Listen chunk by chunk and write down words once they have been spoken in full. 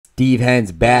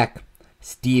Henn's back.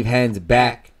 Steve Henn's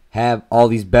back. Have all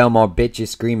these Belmar bitches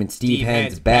screaming Steve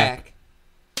Henn's back.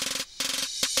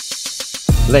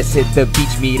 Let's hit the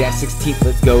beach, meet at 16th,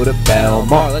 let's go to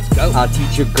Belmar. Let's go. I'll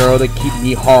teach a girl to keep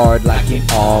me hard like an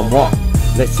armoire.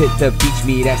 Let's hit the beach,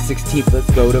 meet at 16th,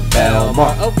 let's go to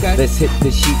Belmar. Okay. Let's hit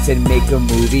the sheets and make a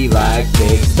movie like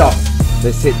Big Star.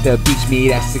 Let's hit the beach,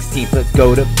 meet at 16th, let's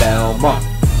go to Belmar.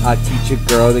 I'll teach a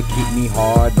girl to keep me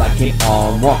hard like an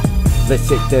armoire. Let's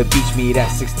hit the beach, meet at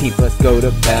 16th, let's go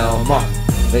to Belmar.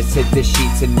 Let's hit the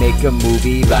sheets and make a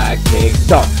movie like Big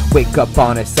Star. Wake up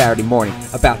on a Saturday morning,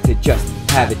 about to just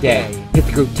have a day. Hit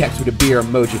the group text with a beer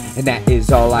emoji, and that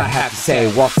is all I have to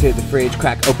say. Walk to the fridge,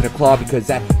 crack open a claw, because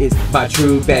that is my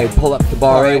true babe. Pull up the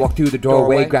bar, walk through the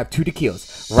doorway, grab 2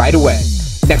 tequilas right away.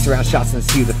 Next round shots and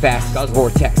see the fastest.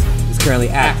 Vortex is currently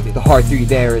active. The hard 3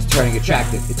 there is turning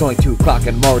attractive. It's only 2 o'clock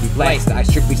and I'm already blasted. I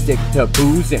strictly stick to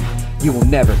boozing. You will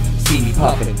never see me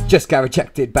puffin'. Just got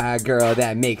rejected by a girl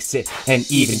that makes it and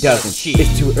even doesn't.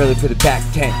 It's too early for the back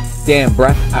tent. Damn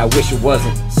bruh, I wish it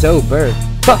wasn't sober.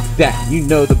 Fuck that, you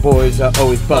know the boys are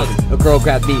always buzzing. A girl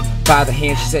grabbed me by the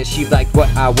hand, she said she liked what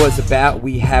I was about.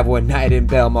 We have one night in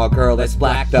Belmar, girl, let's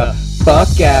black the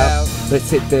fuck out. Let's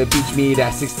hit the beach, meet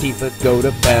at 16th, let's go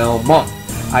to Belmar.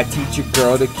 I teach a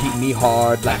girl to keep me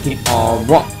hard like an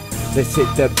armoire. Let's hit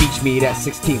the beach, meet at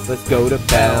 16th, let's go to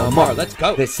Belmar. Let's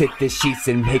go. Let's hit the sheets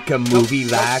and make a movie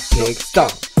like Big Star.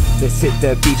 Let's hit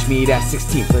the beach, meet at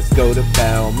 16th, let's go to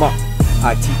Belmar.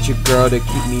 I teach a girl to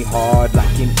keep me hard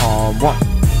like an armoire.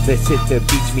 Let's hit the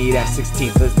beach, meet at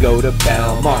 16th, let's go to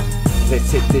Belmar.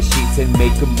 Let's hit the sheets and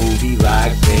make a movie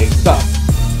like Big Star.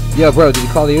 Yo bro, did you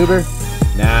call the Uber?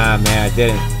 Nah man, I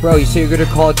didn't. Bro, you said you were gonna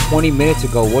call it 20 minutes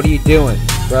ago, what are you doing?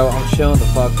 Bro, I'm chilling the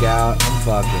fuck out, I'm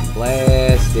fucking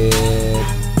blasted.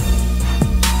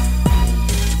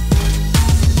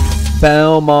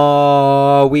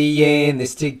 Belmar, we in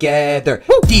this together.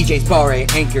 Woo! DJ's Bar A,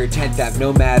 Anchor, 10th Ave,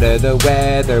 no matter the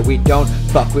weather. We don't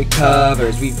fuck with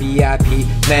covers, we VIP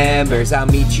members. I'll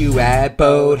meet you at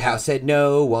Boathouse, said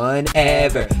no one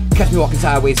ever. Catch me walking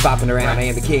sideways, bopping around. I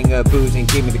am the king of booze and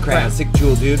give me the crown. Sick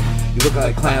jewel, dude, you look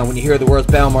like a clown. When you hear the words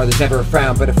Belmar, there's never a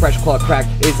frown. But a fresh claw crack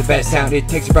is the best sound. It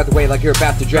takes your breath away like you're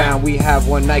about to drown. We have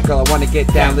one night, girl, I wanna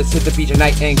get down. Let's hit the beach at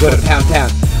night and go to Pound Town.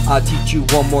 I'll teach you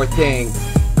one more thing.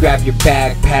 Grab your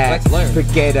backpack,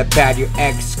 forget about your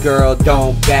ex, girl,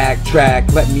 don't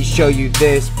backtrack. Let me show you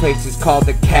this place, is called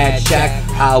the Cat Shack.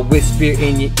 I'll whisper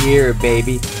in your ear,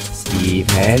 baby, Steve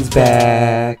Henn's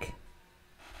back.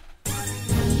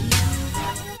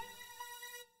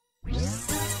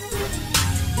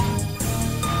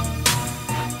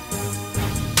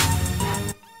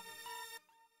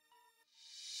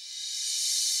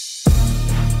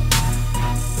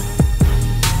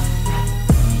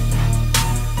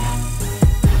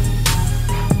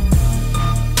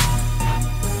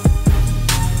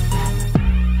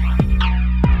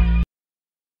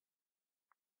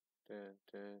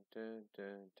 Dun, dun, dun,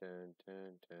 dun, dun, dun.